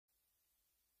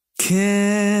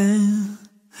Can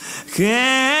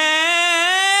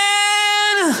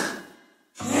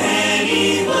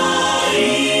anybody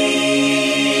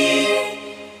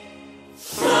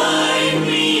find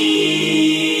me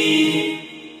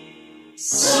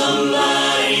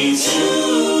somebody to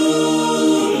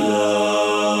love?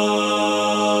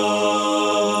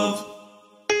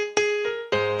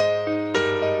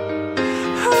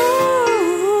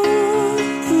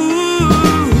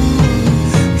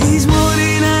 He's more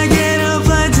than I get up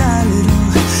like that little.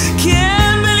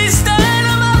 Can't barely stand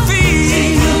on my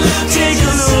feet. Take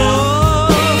a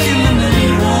look in the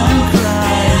mirror and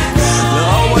cry.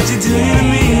 Lord, what you doing to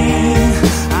me?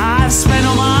 I've spent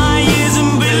all my years in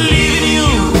believing you,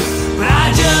 but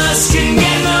I just can't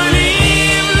get no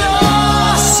relief.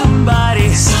 Lord, somebody,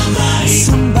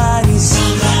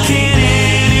 can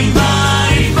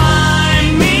anybody find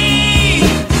me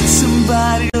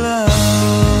somebody to love?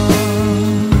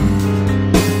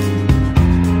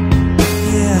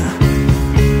 Yeah,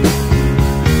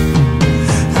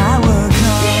 I work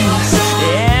hard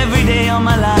every day of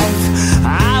my life.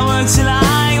 I work till I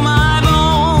ache my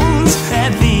bones.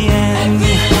 At the end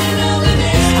of the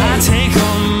day, I take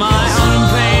home my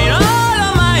unpaid, all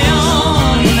on my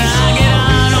own. I get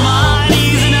out of my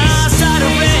knees and I start to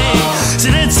pray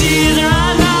till the tears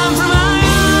run down from my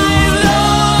eyes.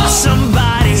 Lord,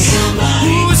 somebody,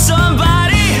 ooh,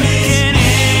 somebody, can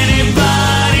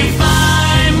anybody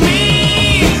find me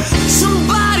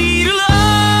somebody to love?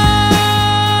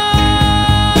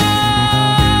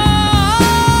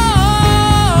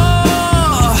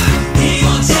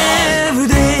 Every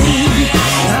day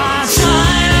I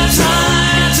try,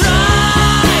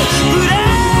 but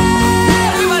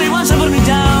everybody wants to put me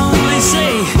down. They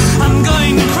say I'm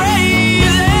going crazy.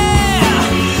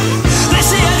 They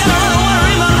say I got a lot of water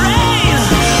in my brain.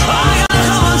 I got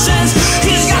common sense.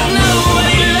 He's got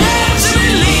nobody left to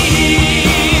believe.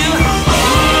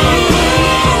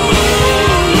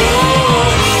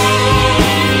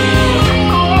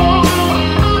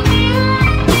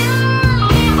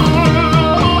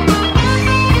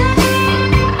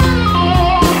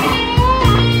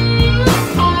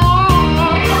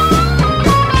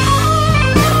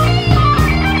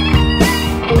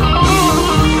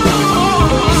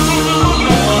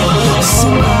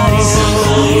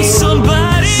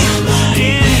 Somebody,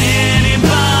 can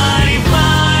anybody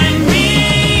find me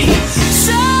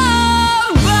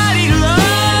somebody to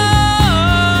love?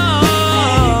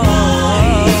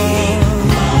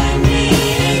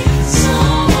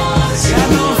 Got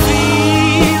no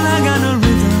feel, I got no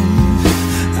rhythm.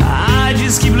 I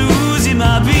just keep losing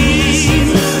my beat.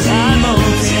 I'm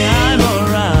okay, I'm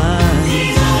alright.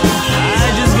 I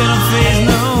just gotta face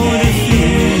no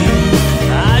defeat.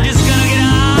 I just gotta get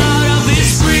out of this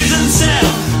prison cell.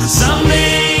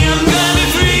 Someday I'm gonna be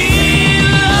free.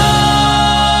 Love,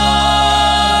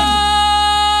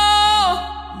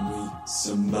 find me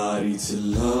somebody to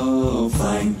love,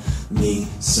 find me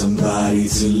somebody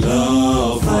to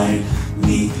love, find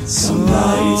me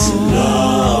somebody to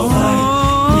love, find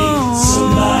me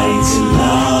somebody to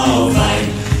love,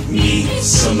 find me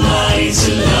somebody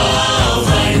to love,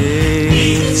 find me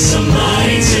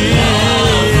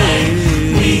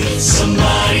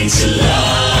somebody to love,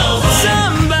 find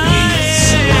me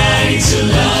somebody to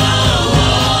love,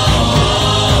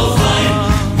 find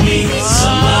me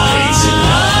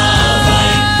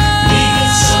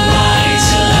somebody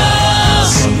to love,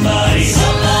 somebody,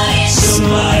 somebody,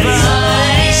 somebody,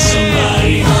 somebody,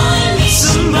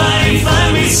 somebody,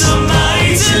 find me somebody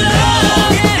to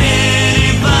love. Can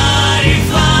anybody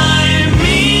find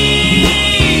me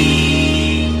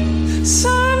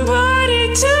somebody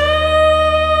to love?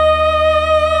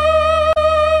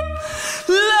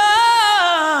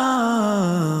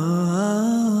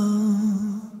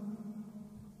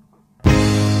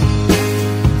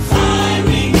 Find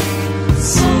me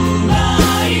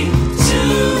somebody to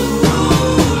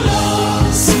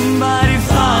love. Somebody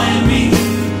find me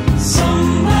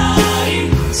somebody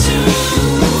to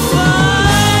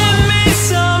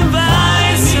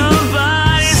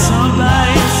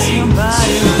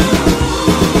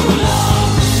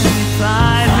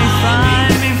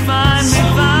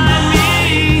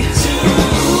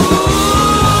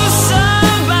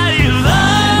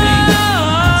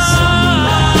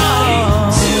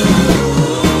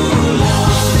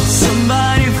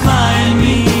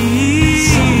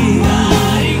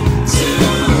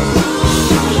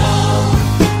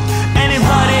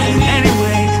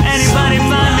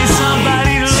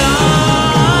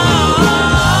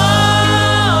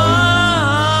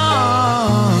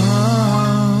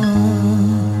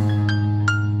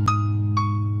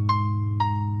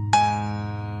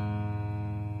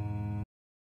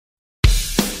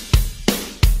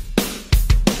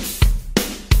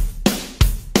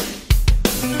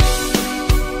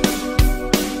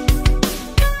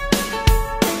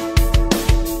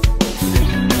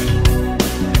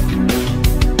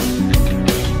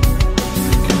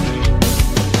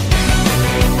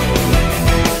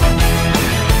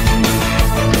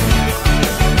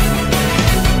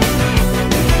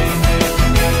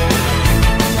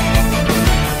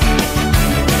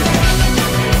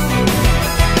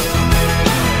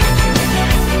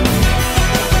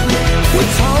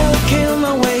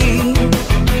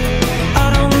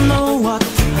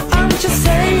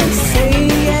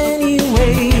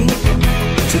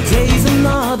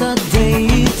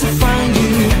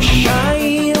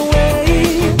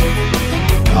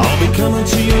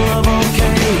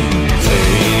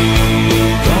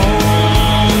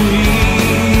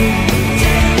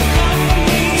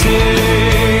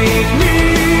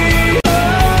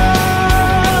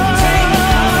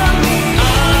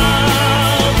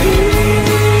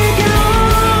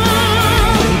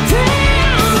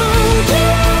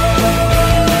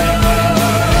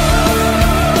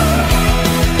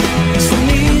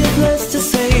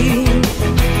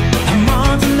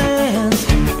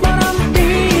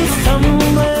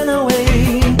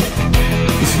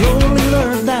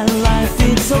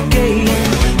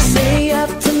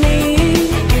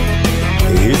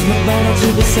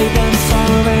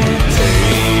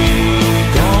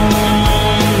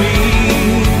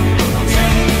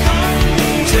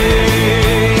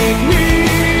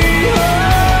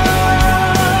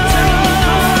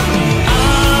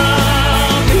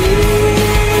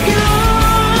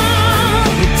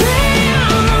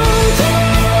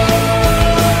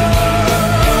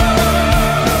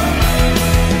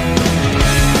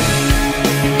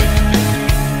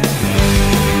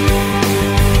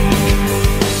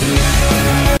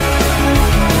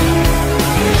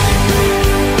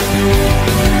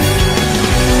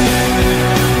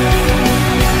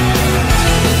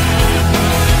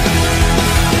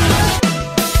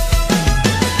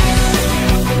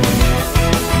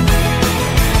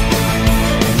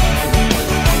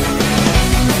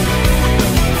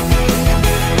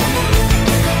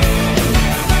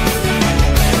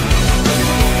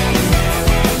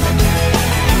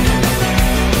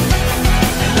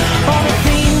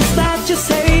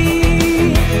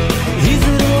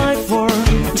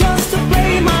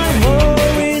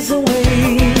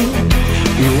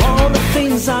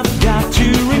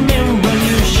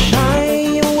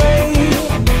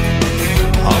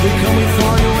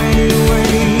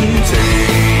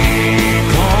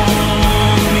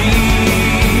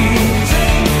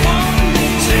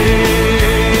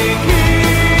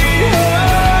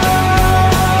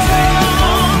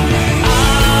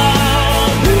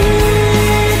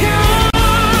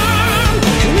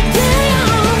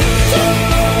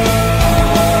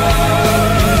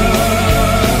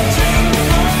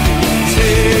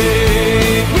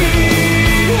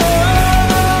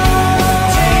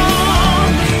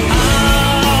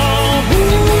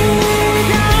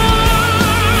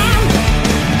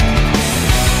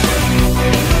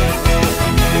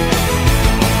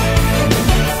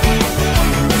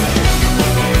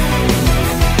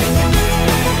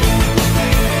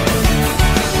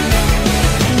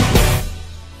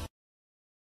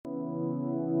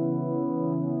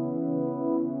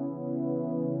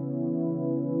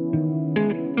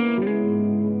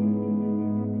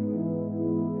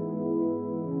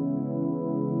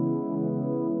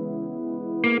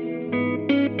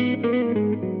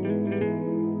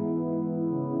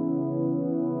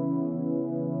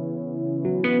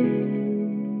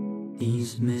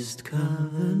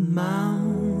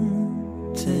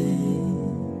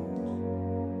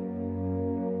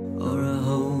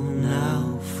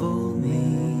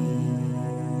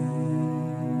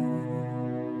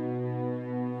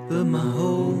but my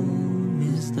home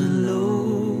is the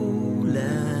lowland,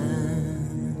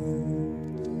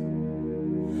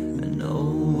 and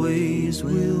always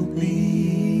will be.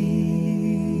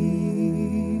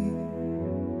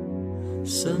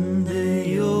 Someday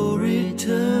you'll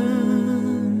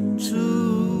return to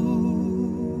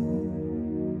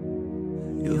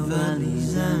your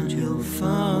valleys and your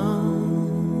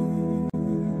farms,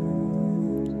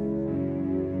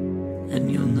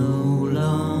 and you'll no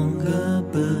longer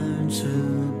burn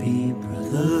to be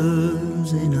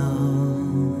brothers in arms.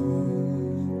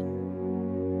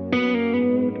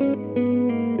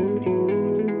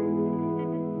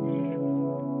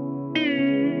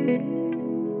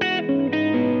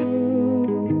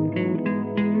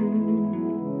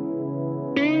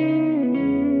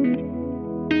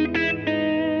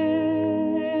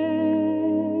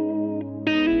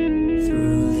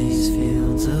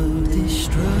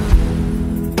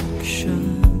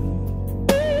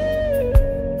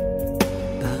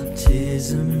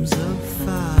 Baptisms of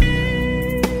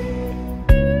fire,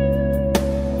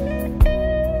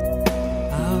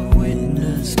 I've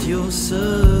witnessed your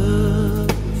suffering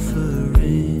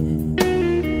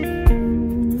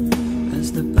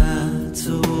as the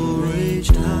battle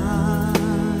raged higher,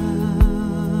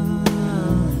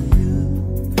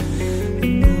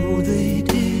 and though they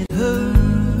did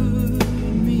hurt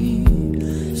me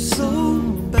so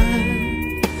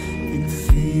bad in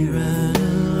fear and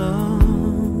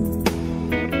alarm,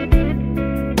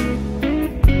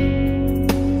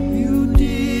 you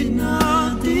did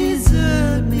not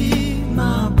desert me,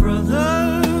 my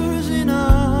brother.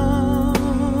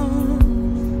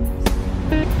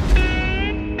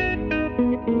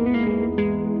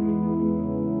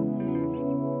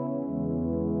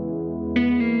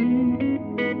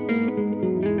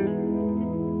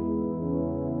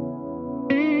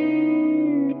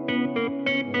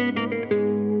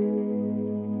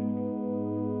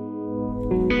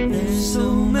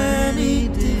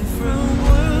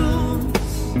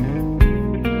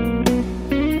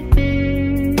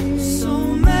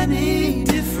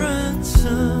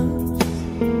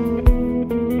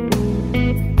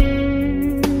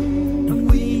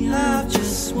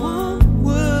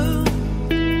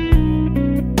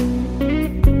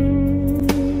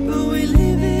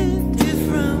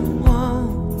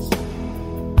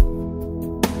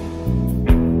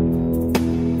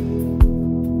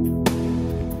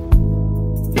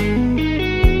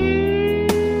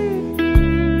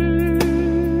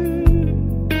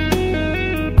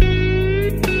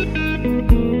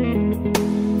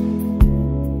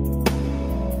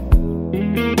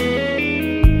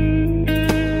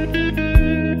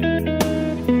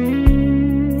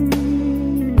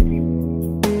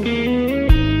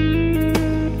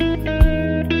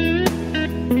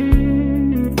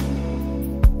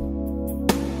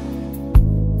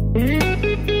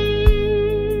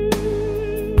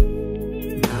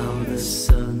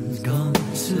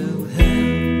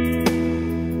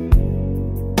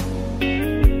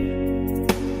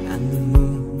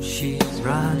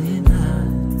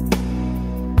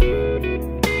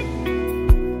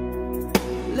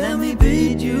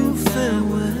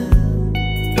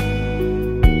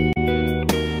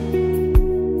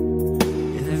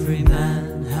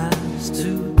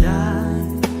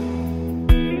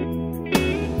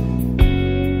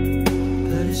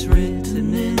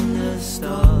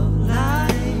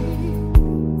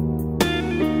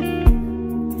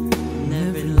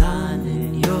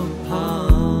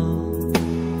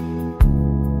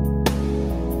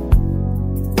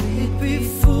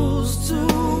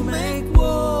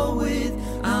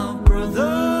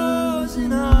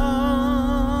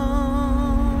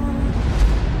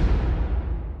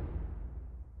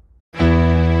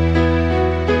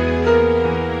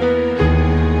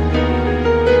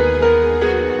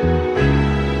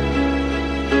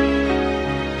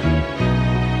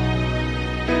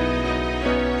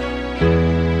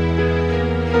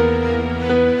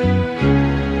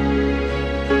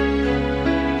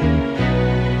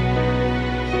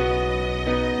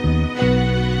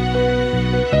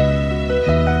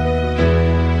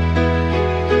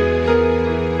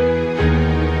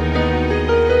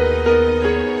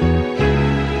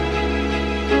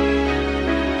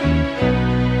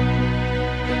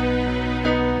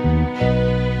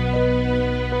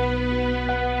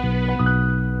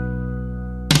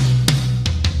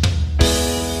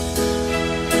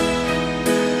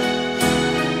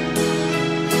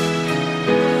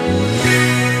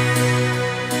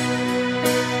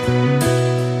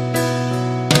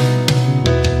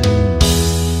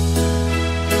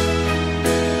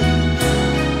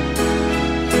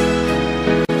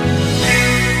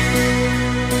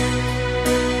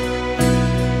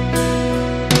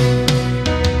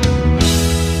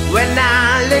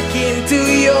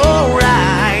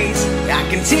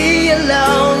 be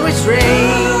alone with rain.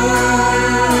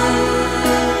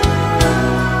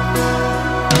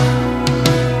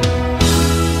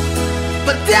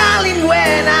 But darling,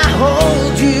 when I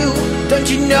hold you, don't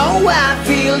you know I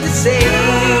feel the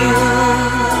same?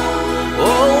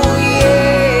 Oh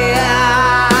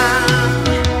yeah.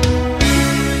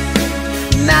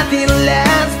 Nothing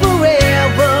lasts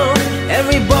forever, and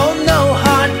we both know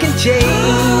heart can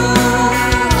change.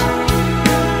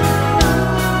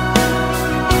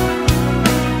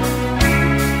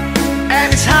 And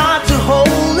it's hard to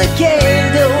hold a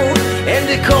candle in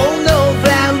the cold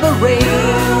November rain.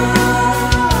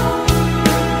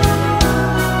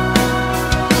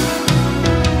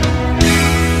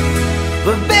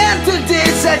 We've been through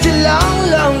this such a long,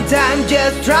 long time,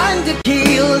 just trying to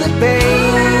kill the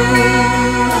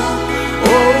pain.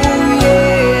 Oh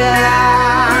yeah.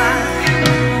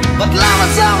 But love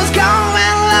is always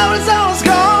coming, love is always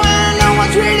going. No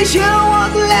one's really sure what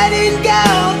to let it go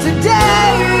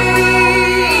today.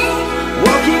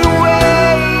 Walking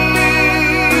away.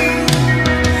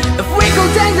 If we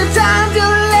could take the time to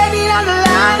let it on the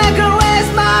line, I could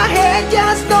rest my head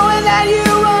just knowing that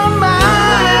you are mine.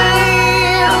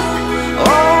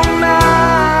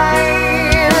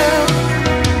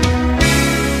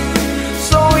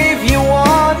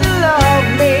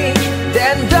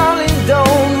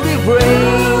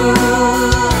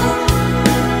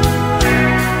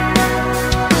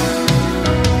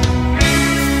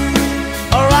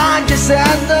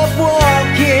 End up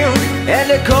walking in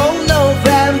the cold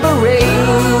November rain.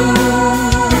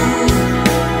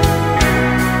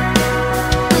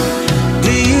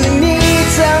 Do you need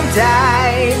some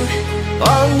time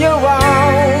on your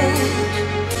own?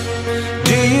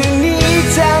 Do you need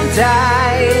some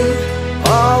time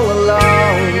all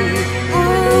alone?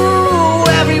 Ooh,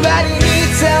 everybody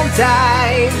needs some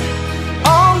time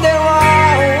on their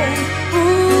own.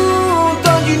 Ooh,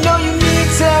 don't you know you need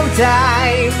some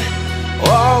time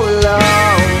all alone?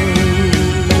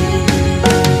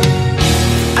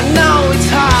 I know it's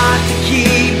hard to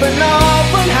keep an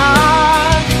open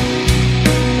heart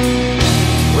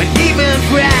when even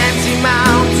friends seem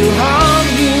out to harm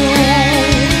you.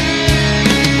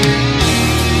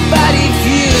 But if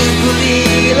you could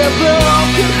heal a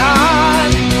broken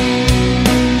heart,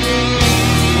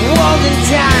 won't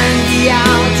time be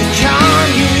out to charm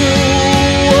you?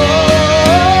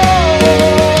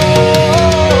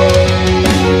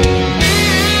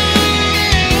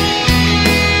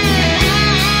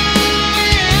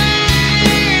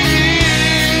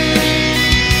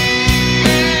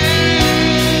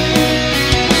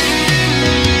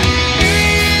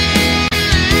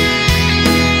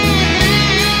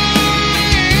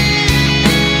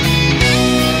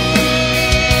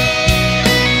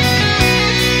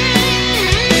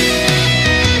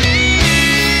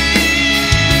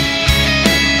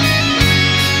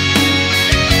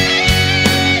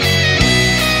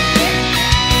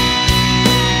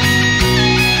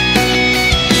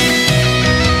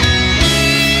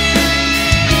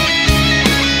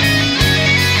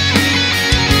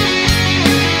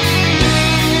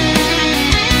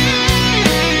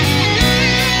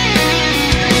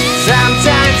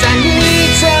 Sometimes I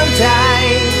need some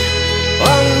time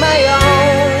on my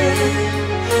own.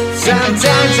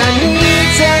 Sometimes I need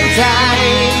some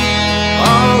time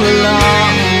all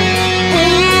alone.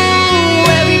 Ooh,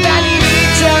 everybody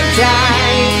needs some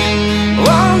time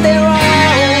on their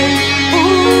own.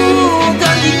 Ooh,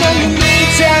 don't you know you need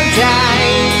some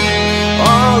time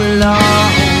all alone?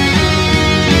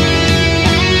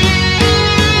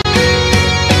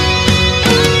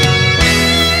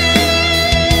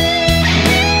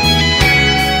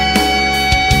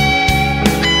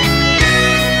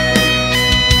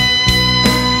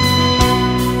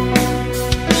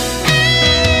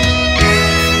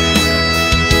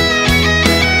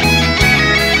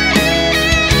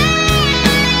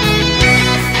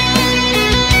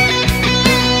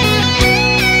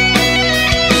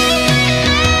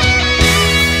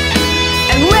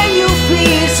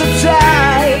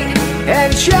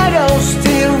 And shadows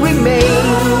still remain.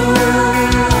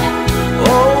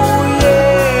 Oh yeah.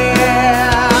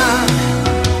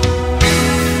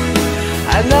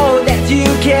 I know that you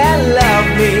can love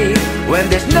me when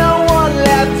there's no one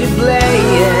left to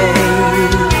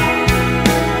blame.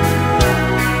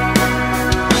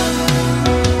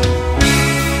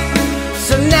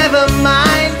 So never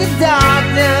mind the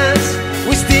darkness,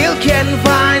 we still can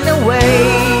find a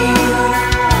way.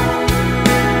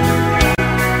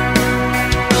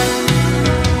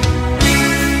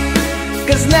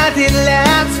 Nothing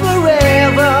lasts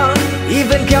forever,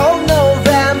 even cold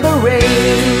November rain.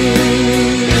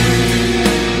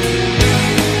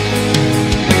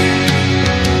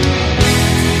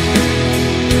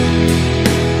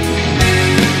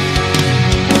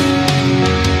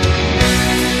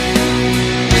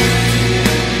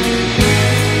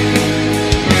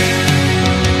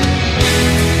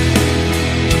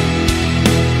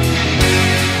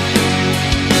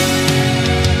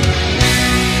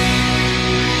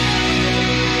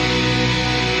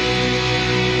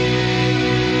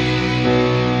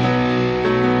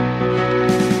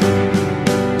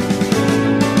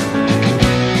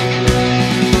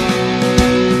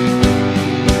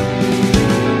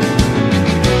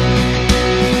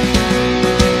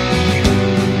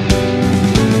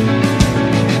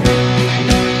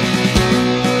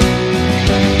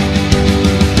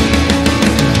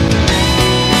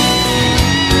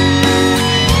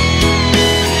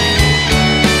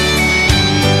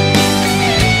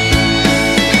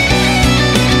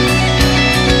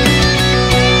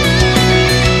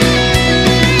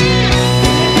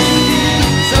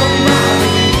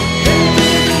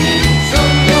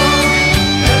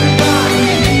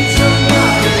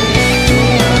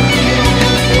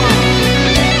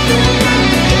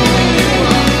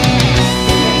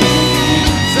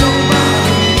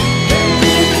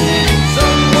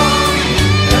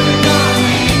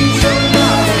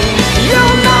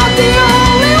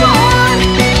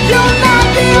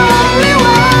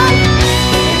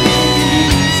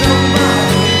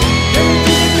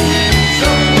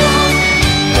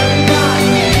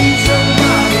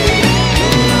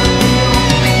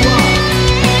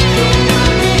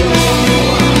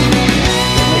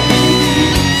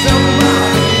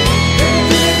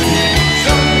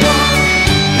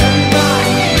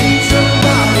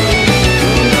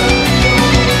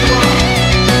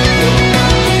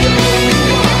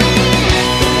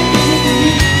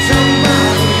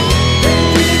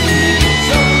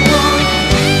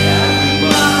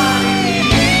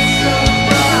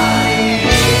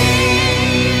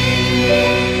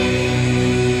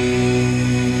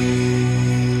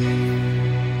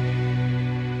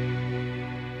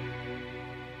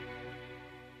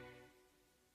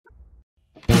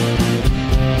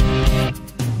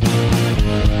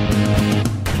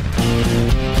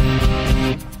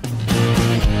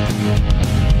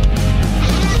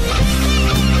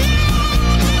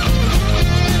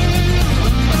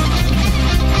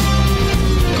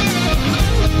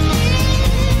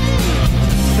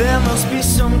 There must be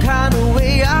some kind of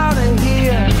way out of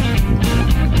here,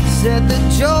 said the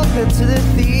joker to the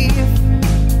thief.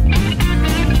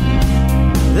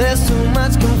 There's too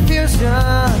much confusion,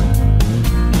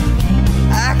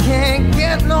 I can't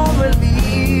get no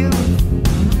relief.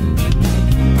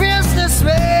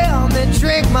 Businessmen, they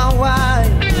drink my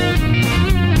wine,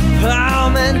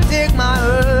 plowmen dig my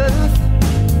earth,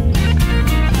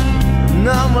 and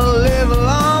I'ma live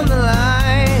along the line.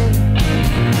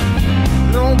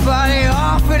 Nobody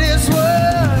offered his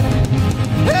word.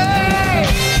 Hey!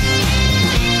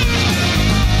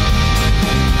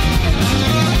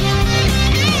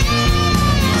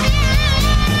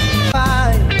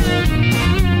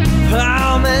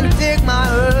 Plowmen dig my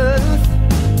earth,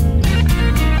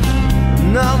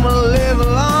 and I'ma live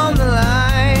along the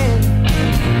line.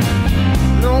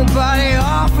 Nobody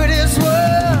offered his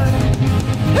word.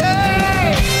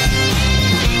 Hey!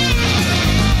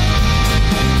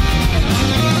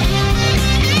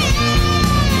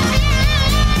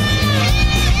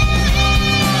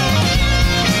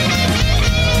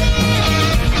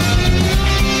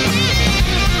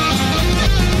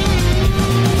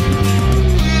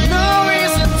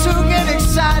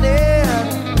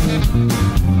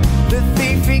 The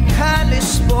thief, he kindly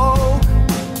spoke,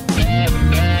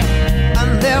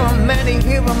 and there are many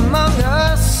here among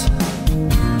us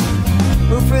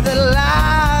who feel that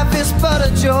life is but a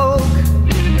joke.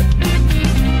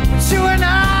 But you and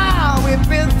I, we've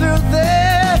been through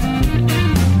that,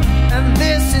 and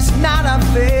this is not our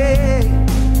fate.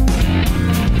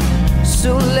 So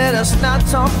let us not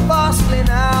talk falsely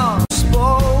now.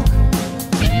 Spoke.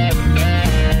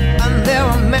 There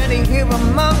are many here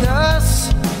among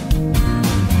us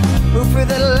who feel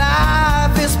that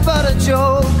life is but a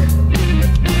joke.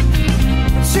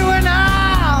 But you and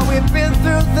I, we've been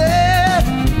through that,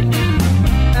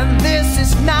 and this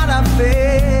is not our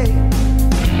fate.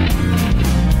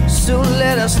 So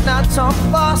let us not talk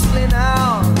falsely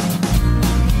now.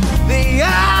 The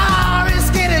hour is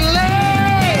getting late.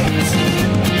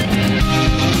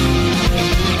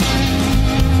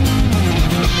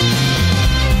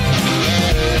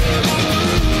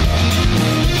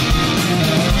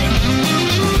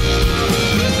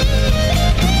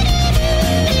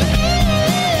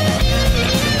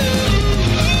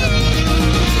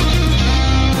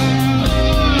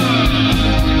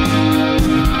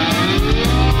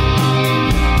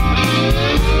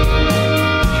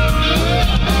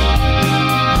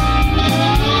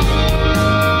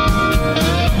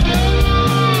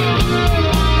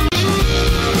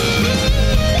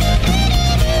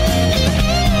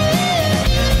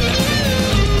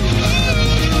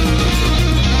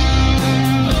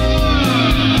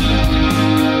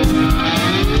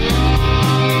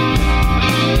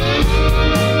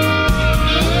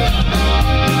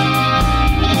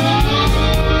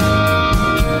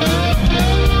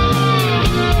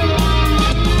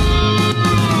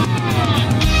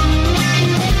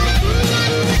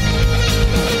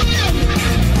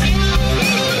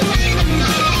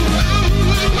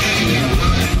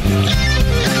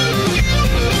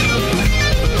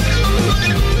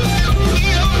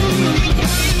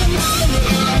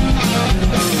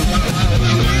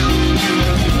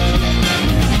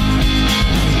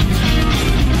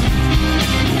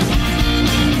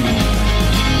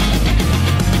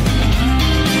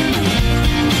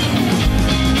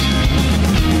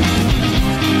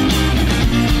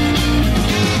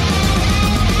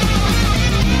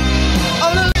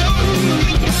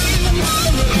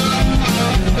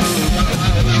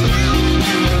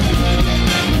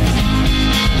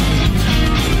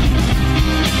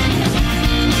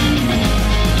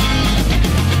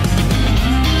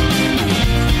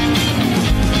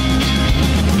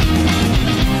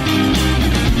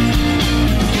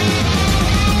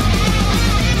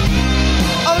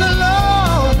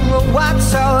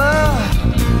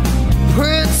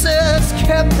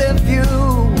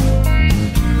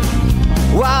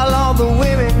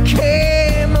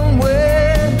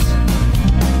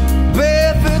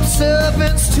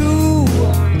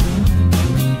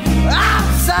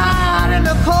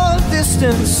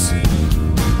 distance,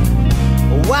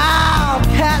 a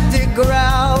wildcat did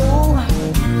growl.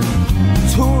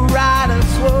 Two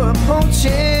riders were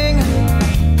approaching,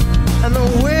 and the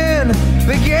wind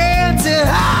began to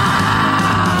howl.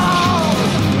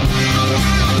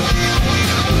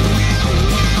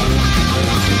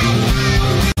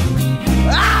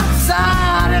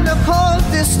 Outside in the cold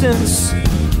distance,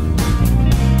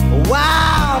 a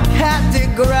wildcat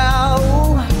did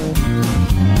growl.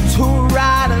 Two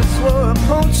riders were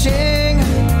approaching,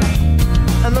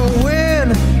 and the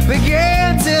wind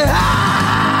began to howl.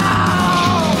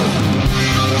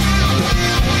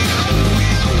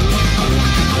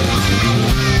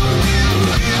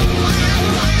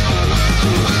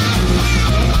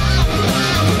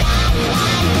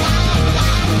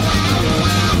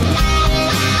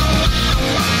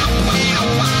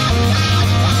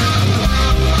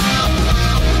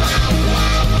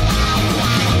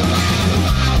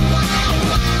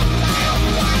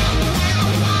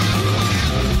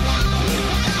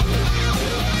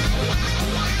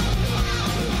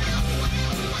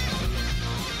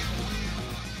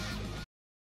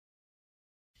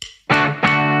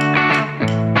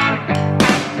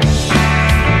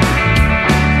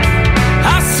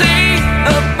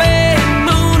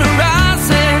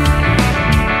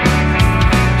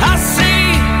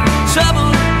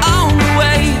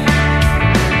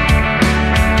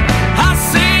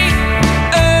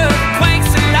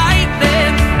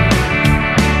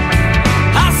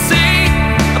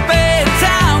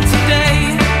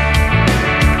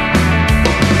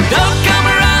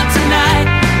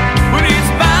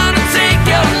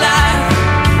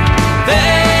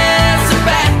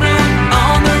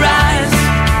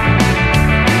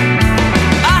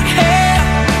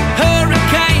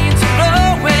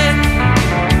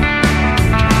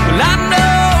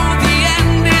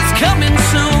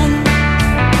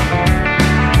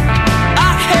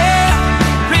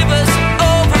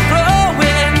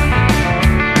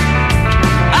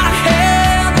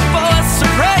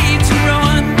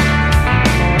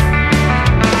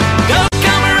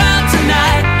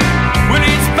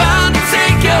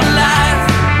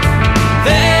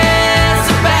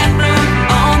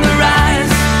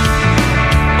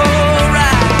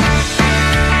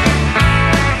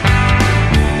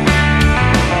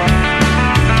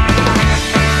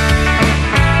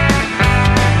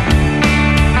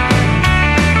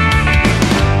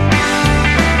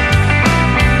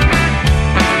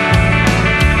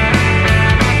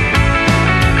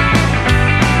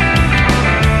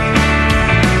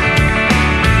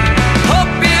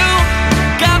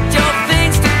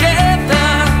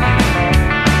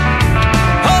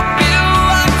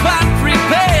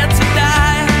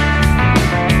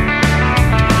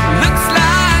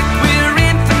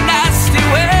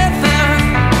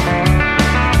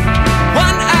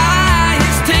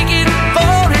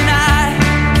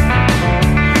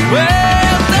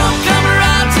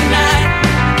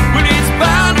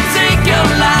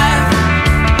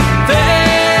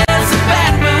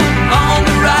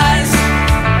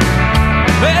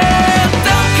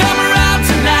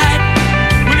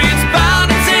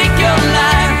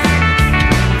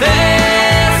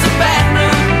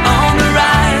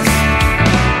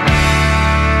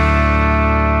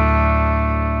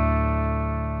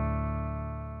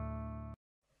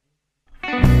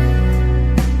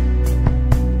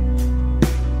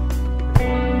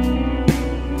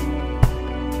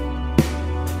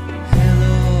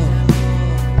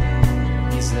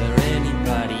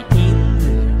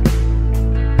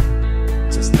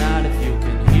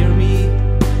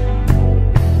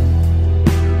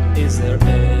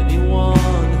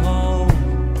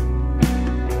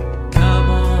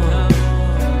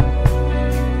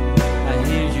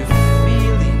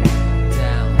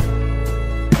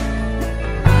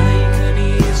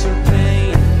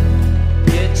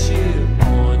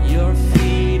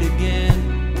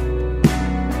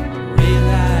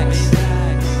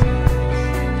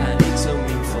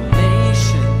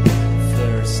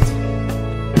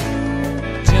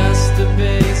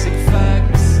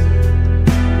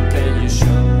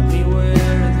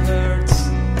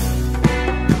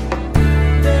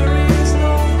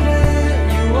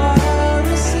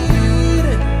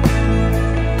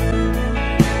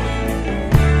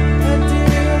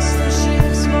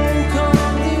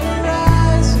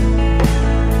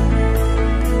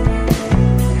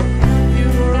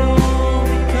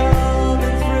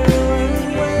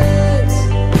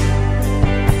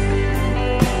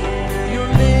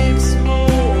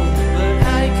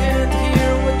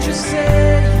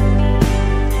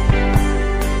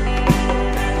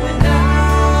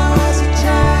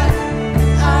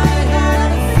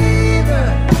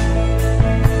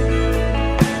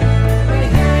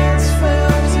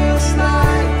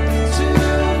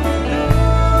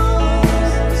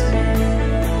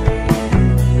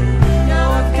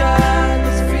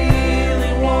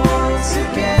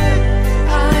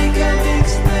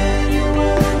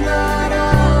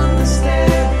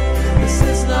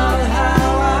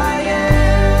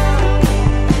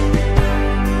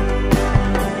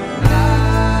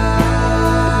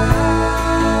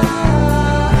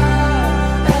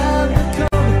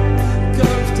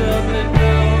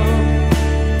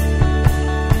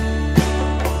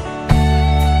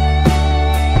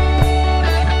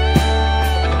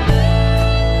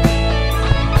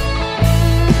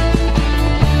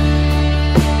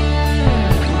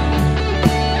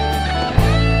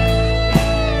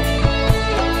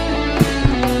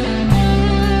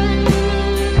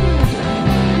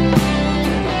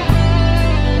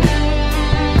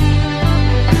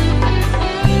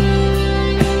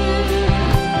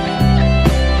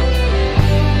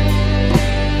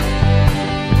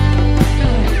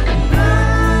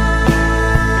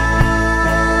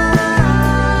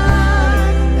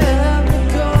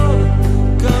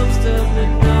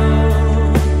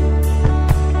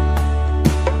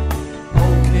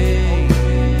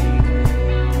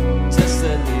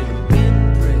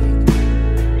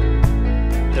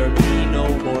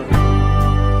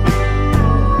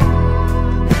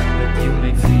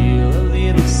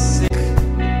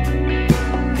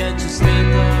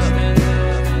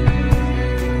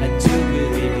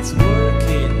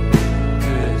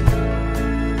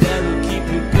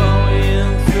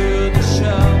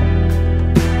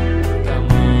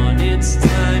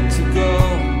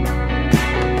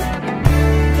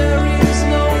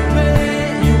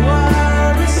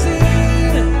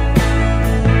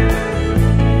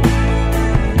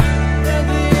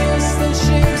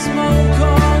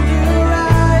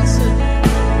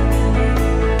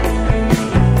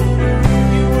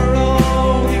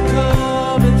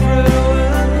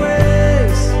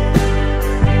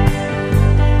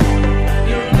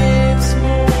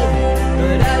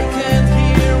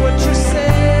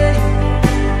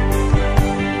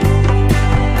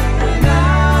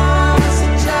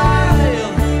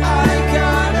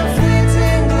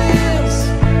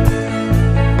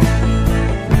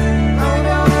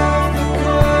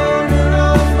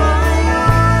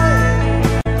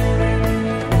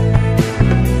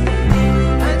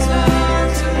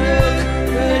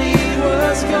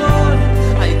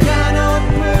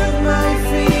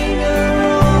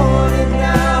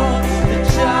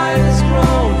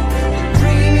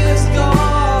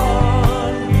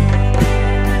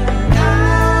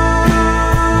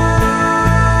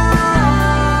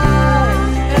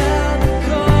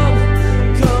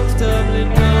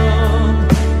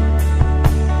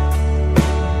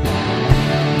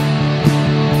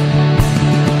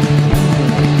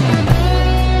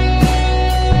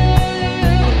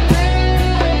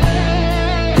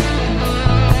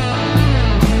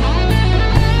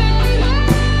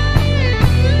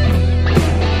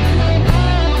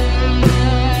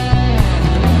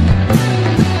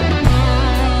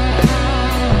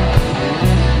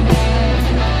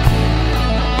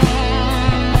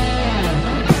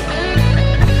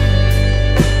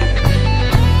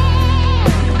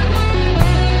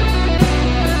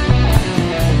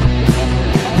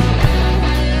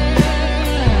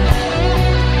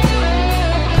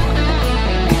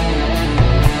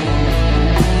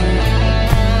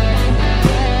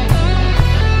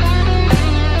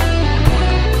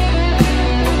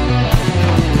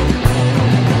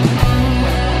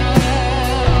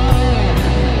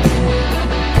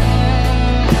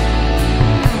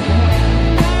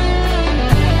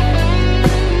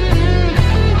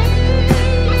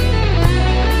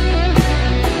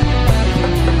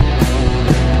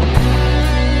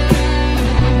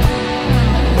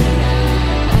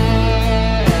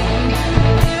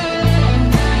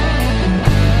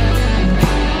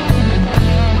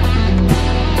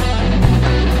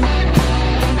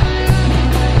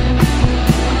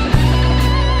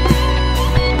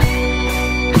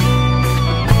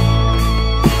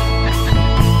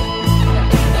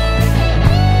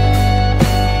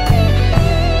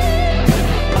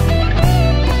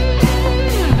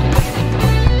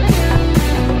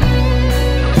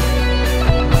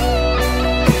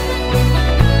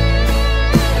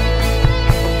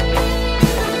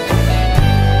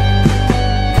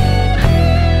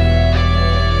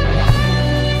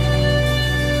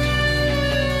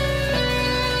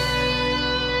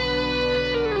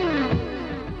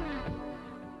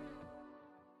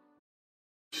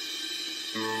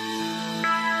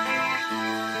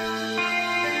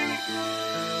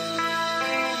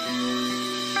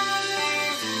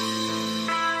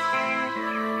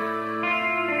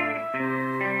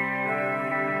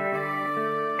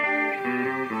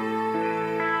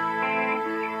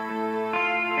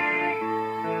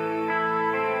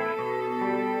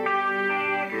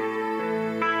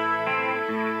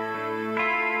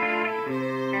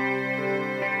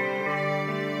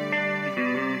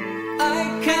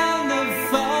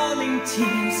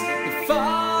 tears that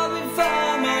fall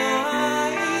before my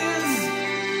eyes.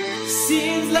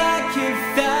 Seems like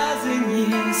 1,000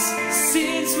 years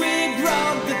since we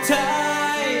broke the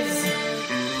ties.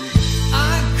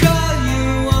 I call you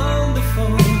on the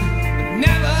phone, but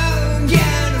never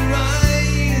get a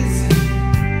rise.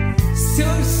 So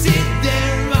sit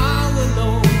there all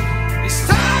alone. It's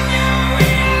time you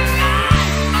realize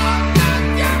I'm not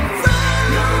your friend.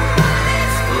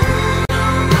 Nobody's fool,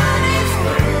 nobody's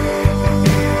fool.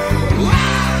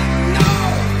 I'm no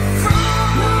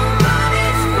friend.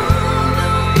 Nobody's fool,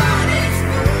 nobody's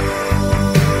fool.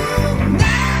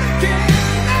 Never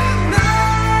can I know.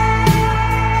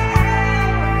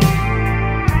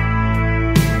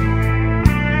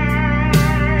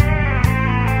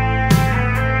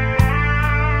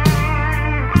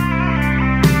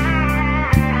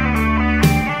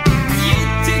 You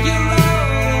take your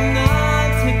role and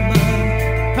I'll take mine.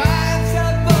 The paths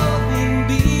have both been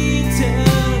beaten,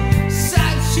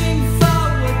 searching for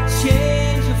a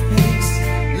change of pace.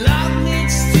 Love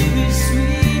needs to be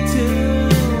sweeter.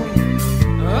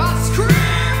 I'll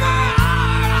scream my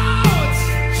heart out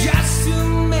just to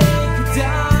make a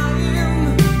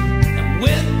dime, and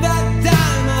with that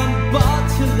dime I bought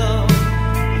your love.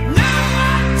 Now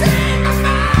I take my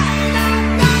mind, I'm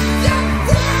not your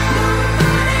friend.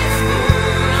 Nobody's fool,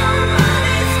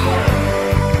 nobody's fool.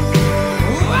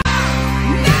 I'm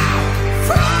now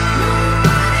friend.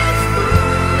 Nobody's fool,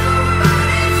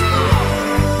 nobody's fool.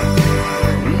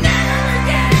 Never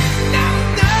again, no,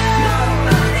 no.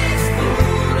 Nobody's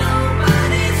fool,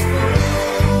 nobody's fool.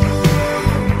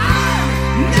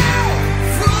 I'm now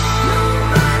friend.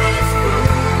 Nobody's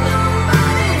fool,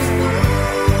 nobody's fool.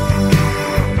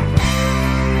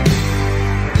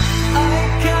 I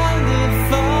counted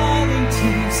falling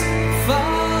tears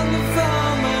fall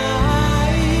before my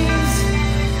eyes.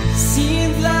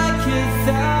 Seemed like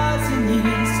 1,000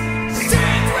 years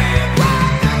since we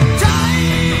broke the ties.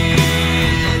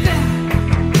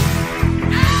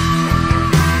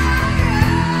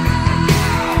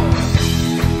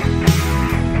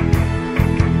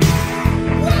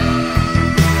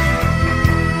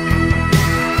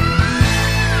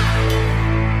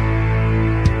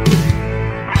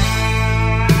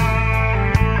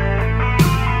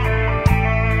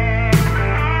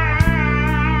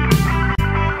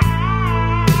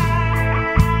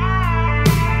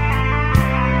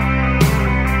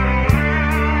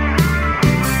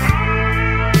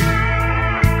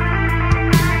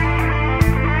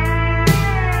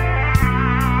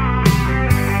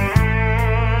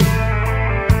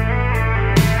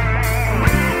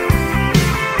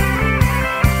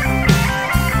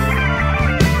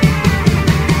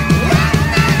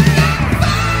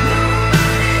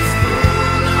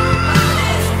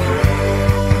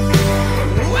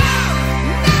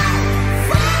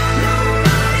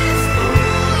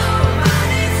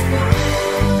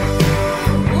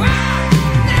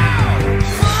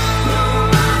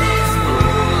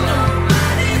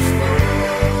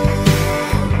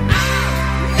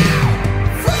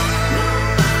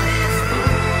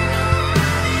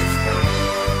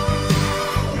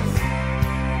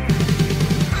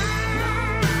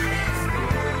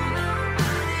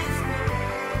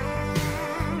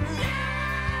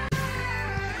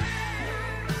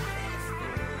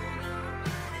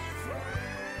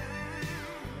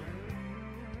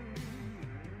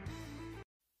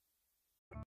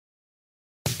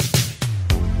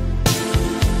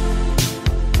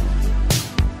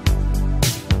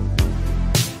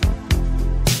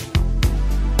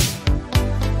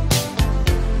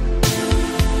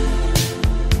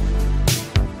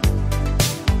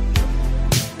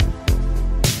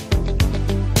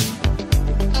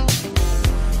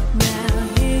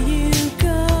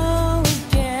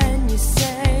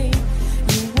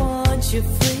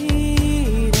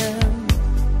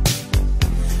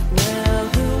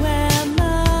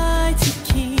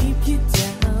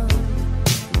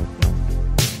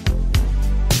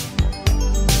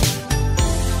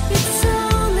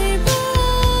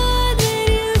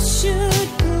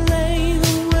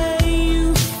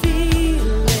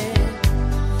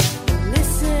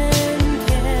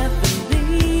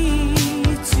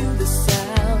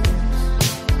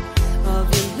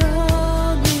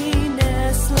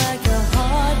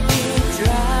 Heart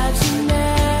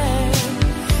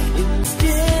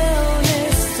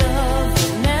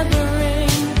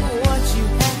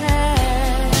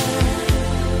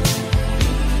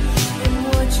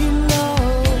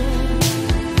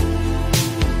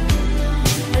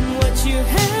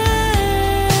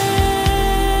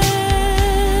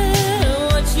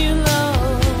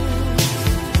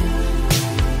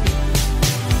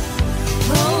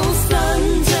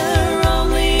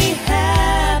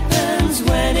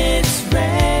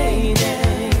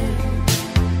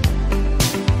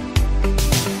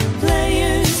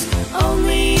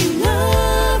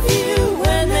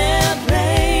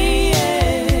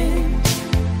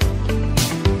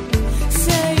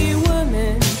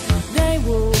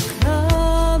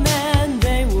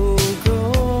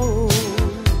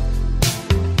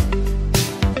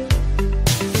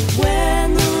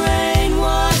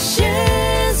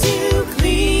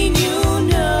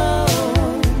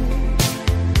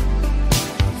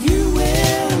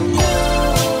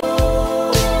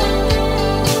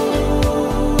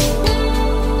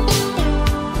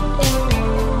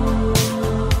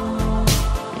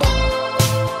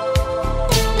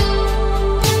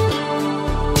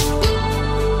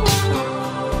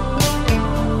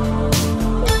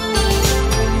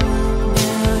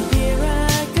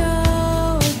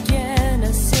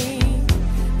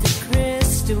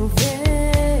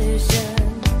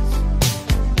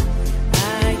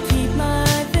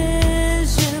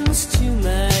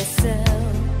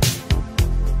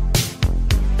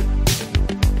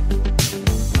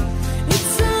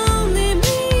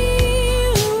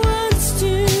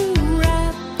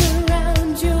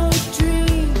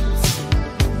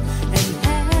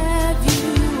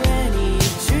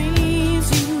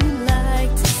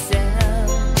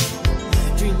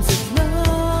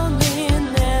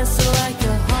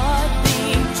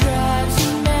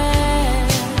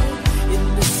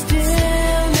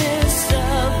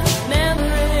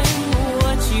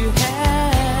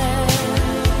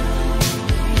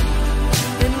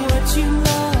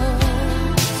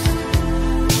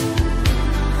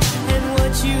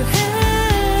you had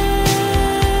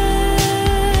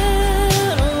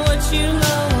or what you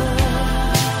lost.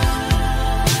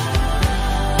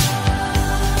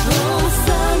 Oh,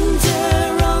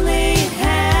 thunder only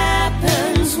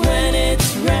happens when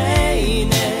it's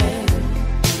raining.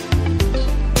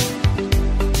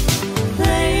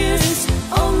 Players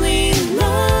only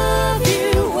love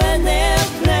you when they're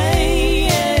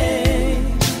playing.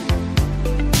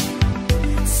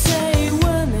 Say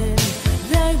women,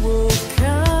 they will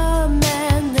come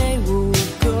and they will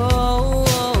go.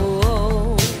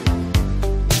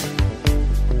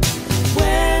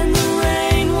 When the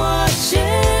rain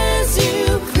washes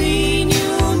you clean, you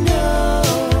know.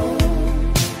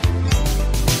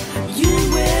 You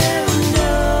will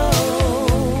know.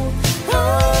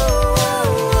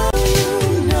 Oh, you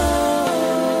know.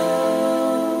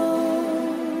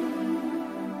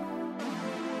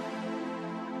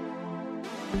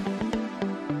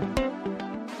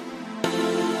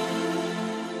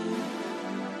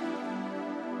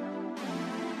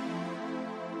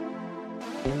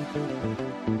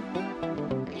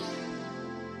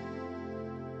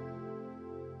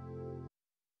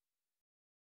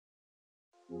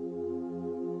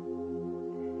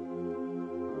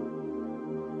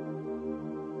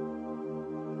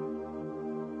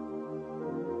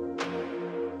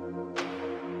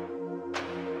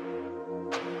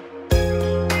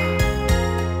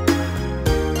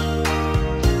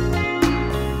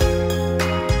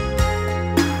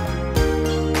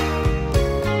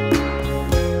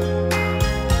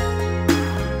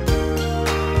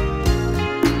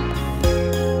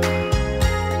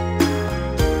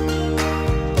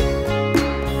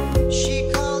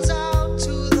 She calls out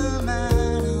to the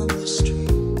man on the street.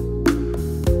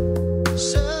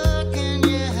 Sir, can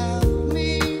you help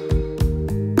me?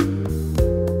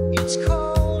 It's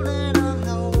cold and I'm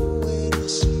nowhere to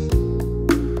sleep.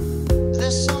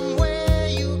 There's somewhere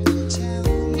you can tell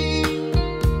me.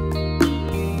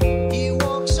 He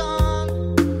walks on,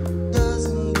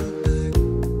 doesn't look back.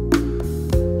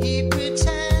 He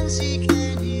pretends he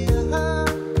can't hear her.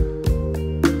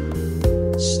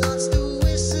 Starts to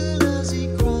whistle as he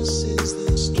crosses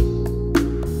the street.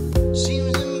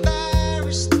 Seems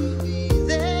embarrassed to be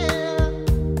there.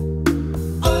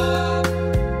 Oh,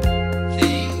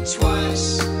 think twice,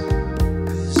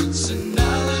 'cause it's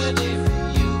another day for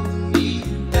you and me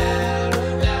and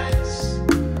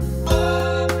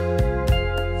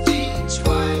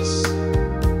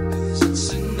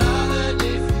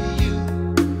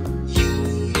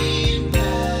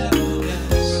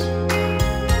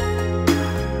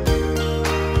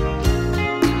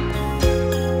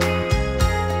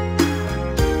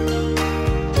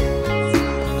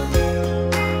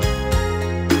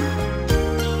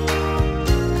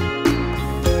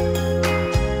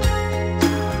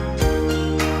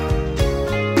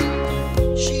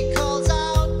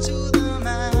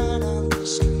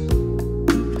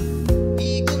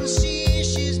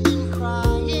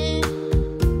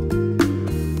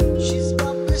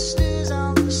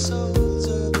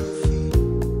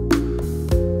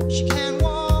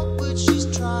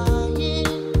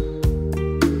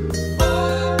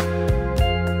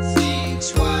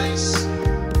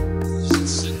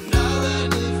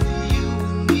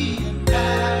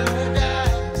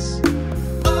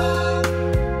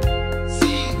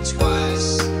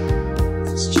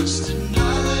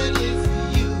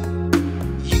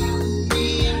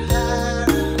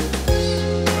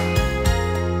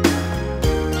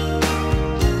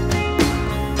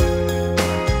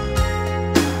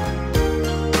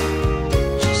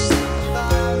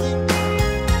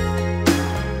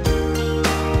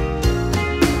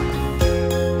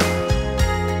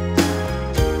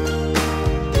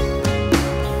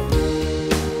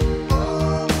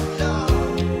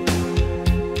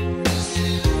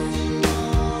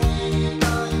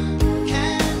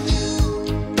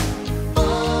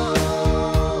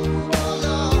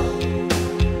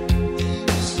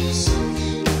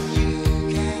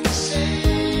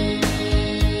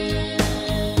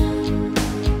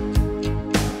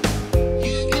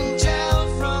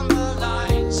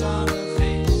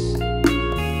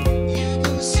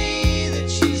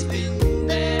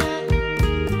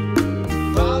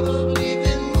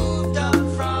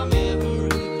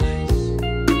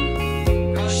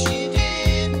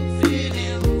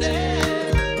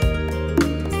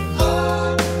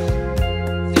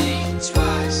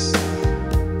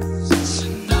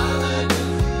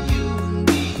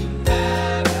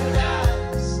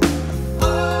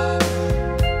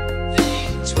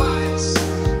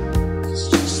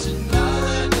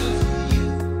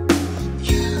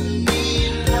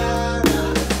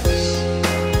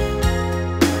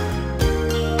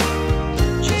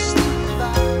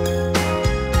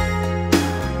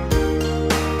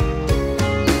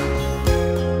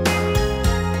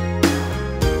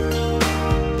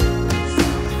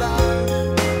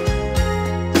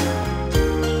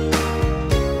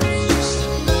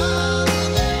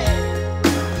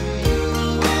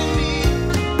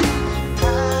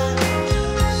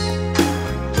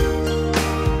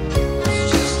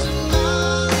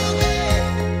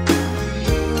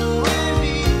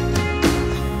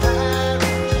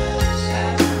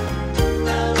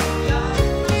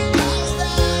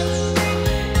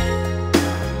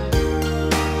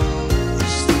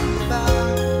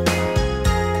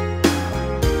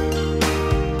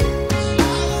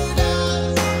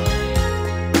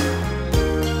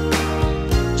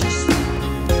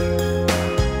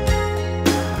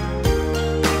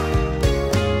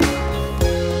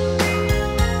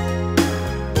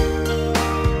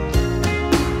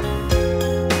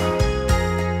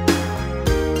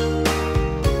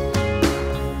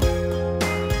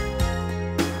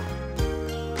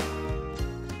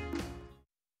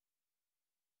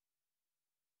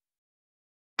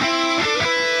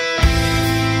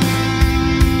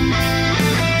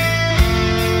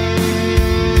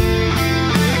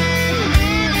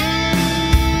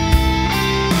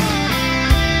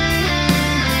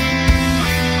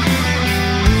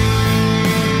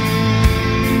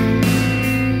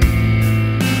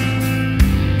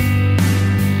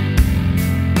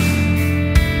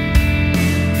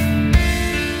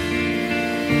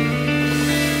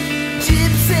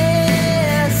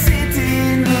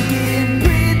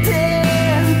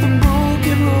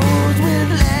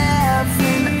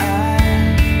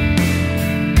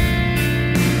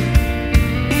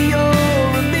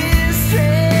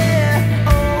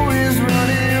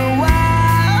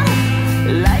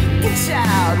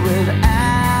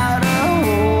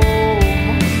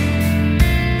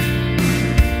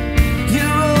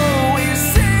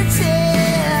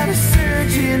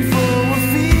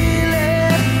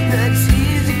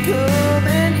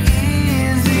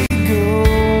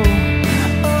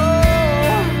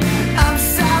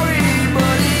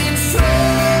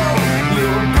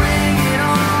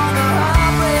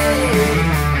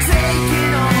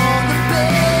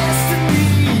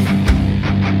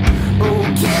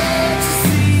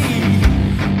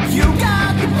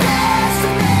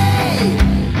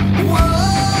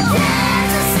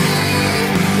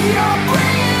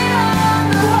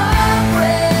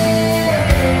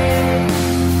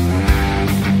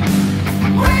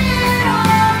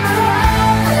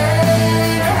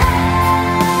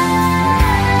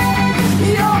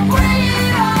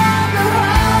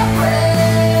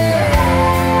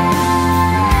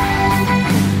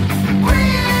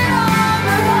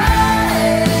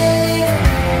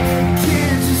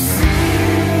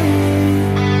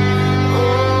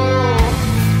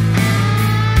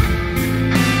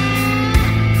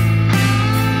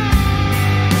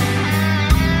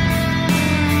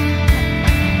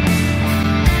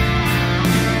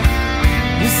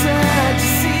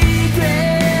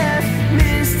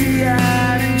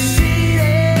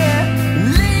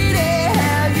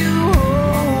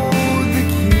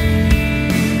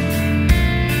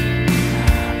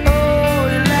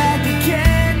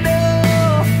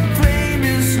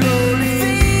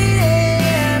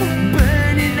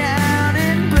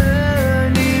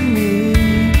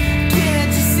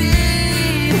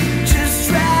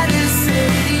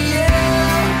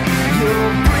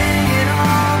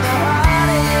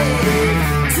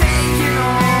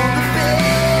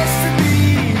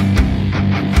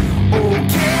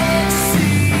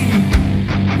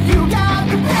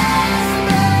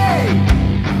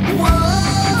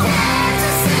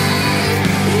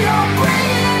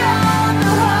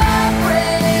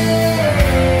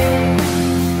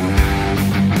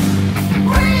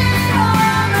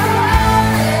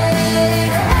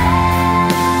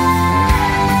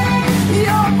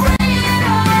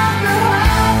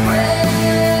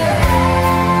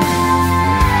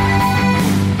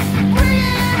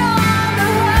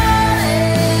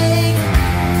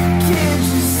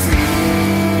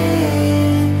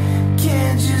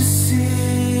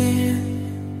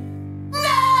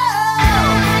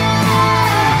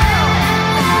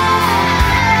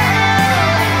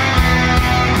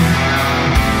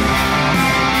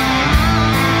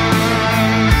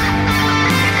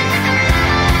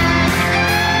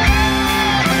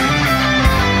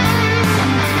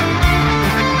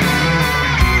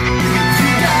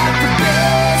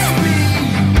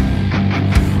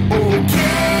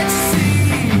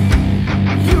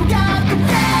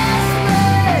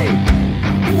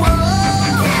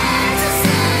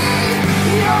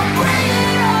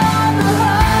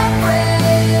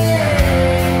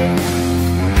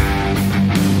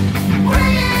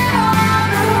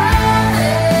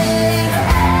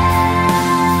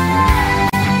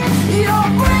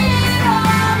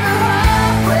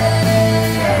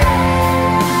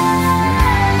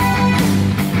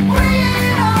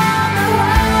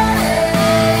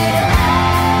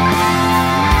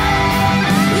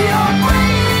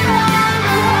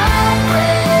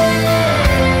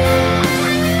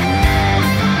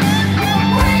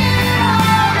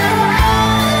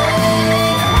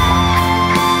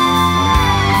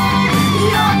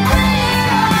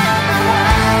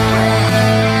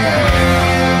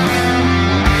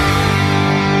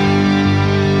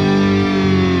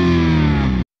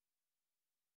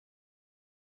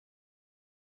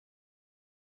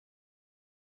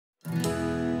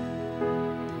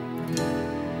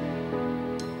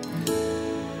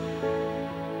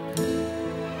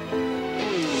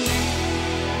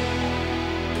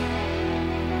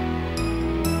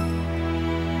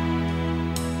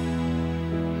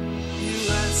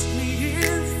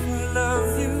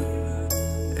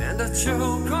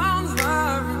Choke on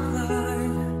my reply.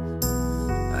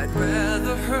 I'd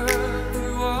rather hurt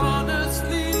you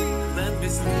honestly than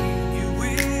mislead you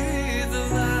with a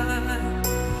lie.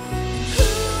 Who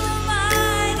am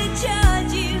I to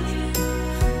judge you?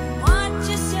 What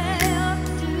you say or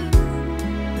do?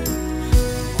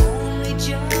 Only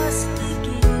just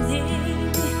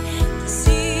beginning to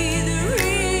see the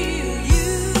real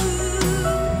you.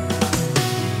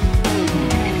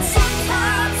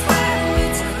 Sometimes when we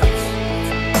touch,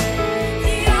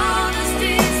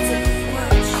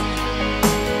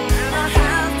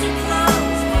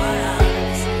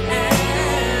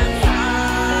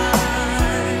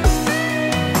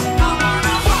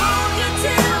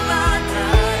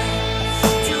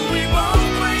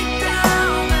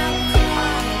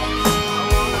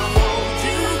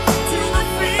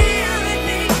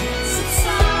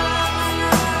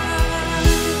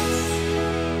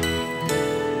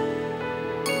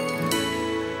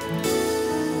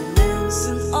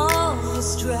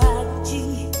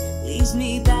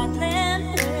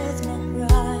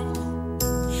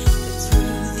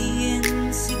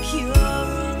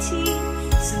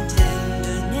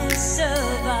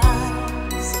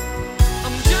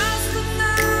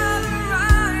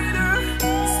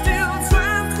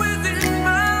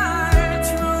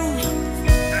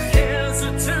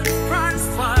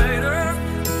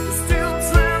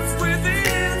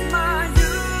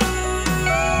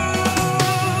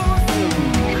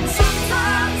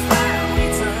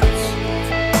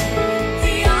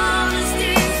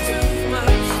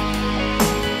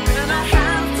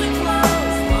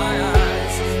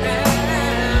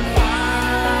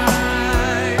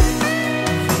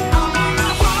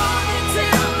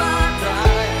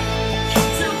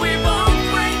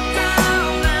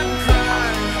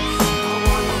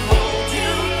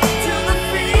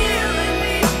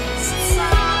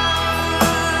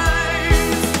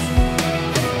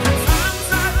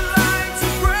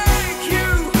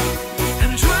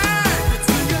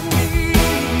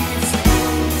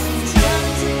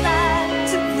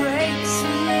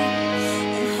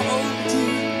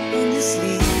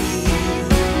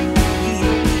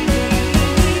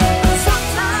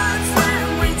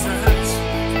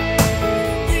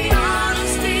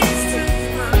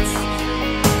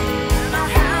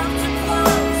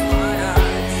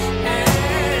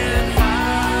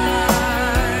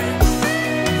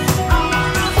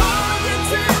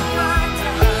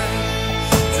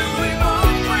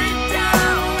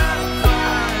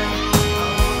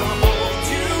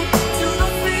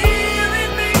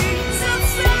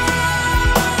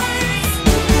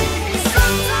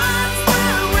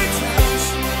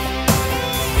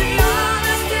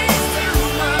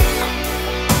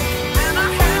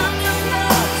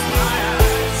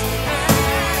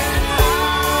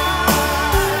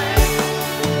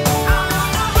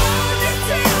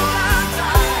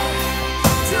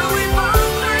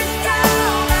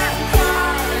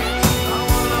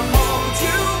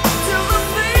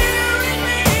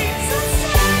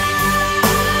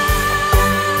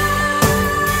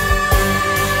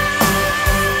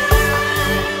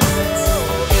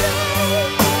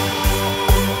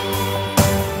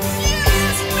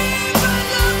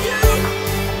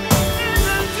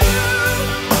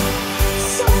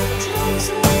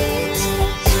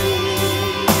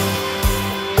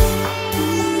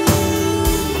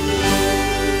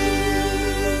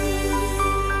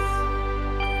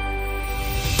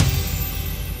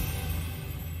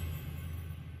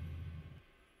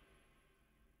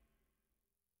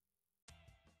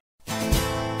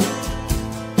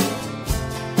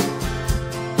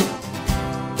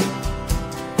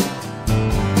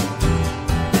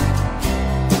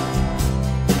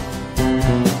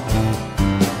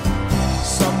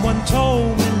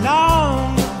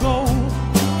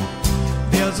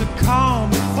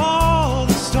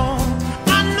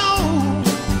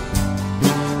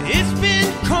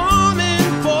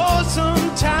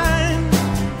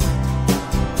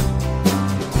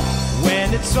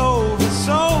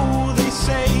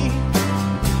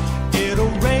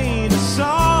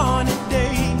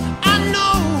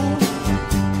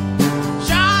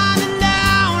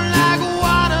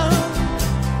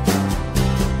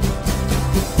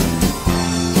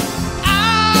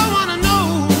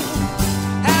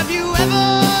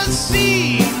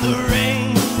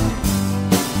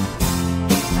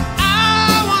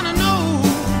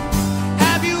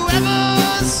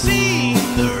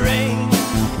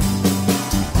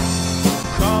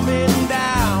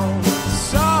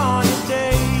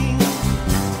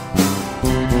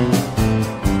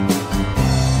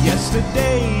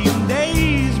 yesterday.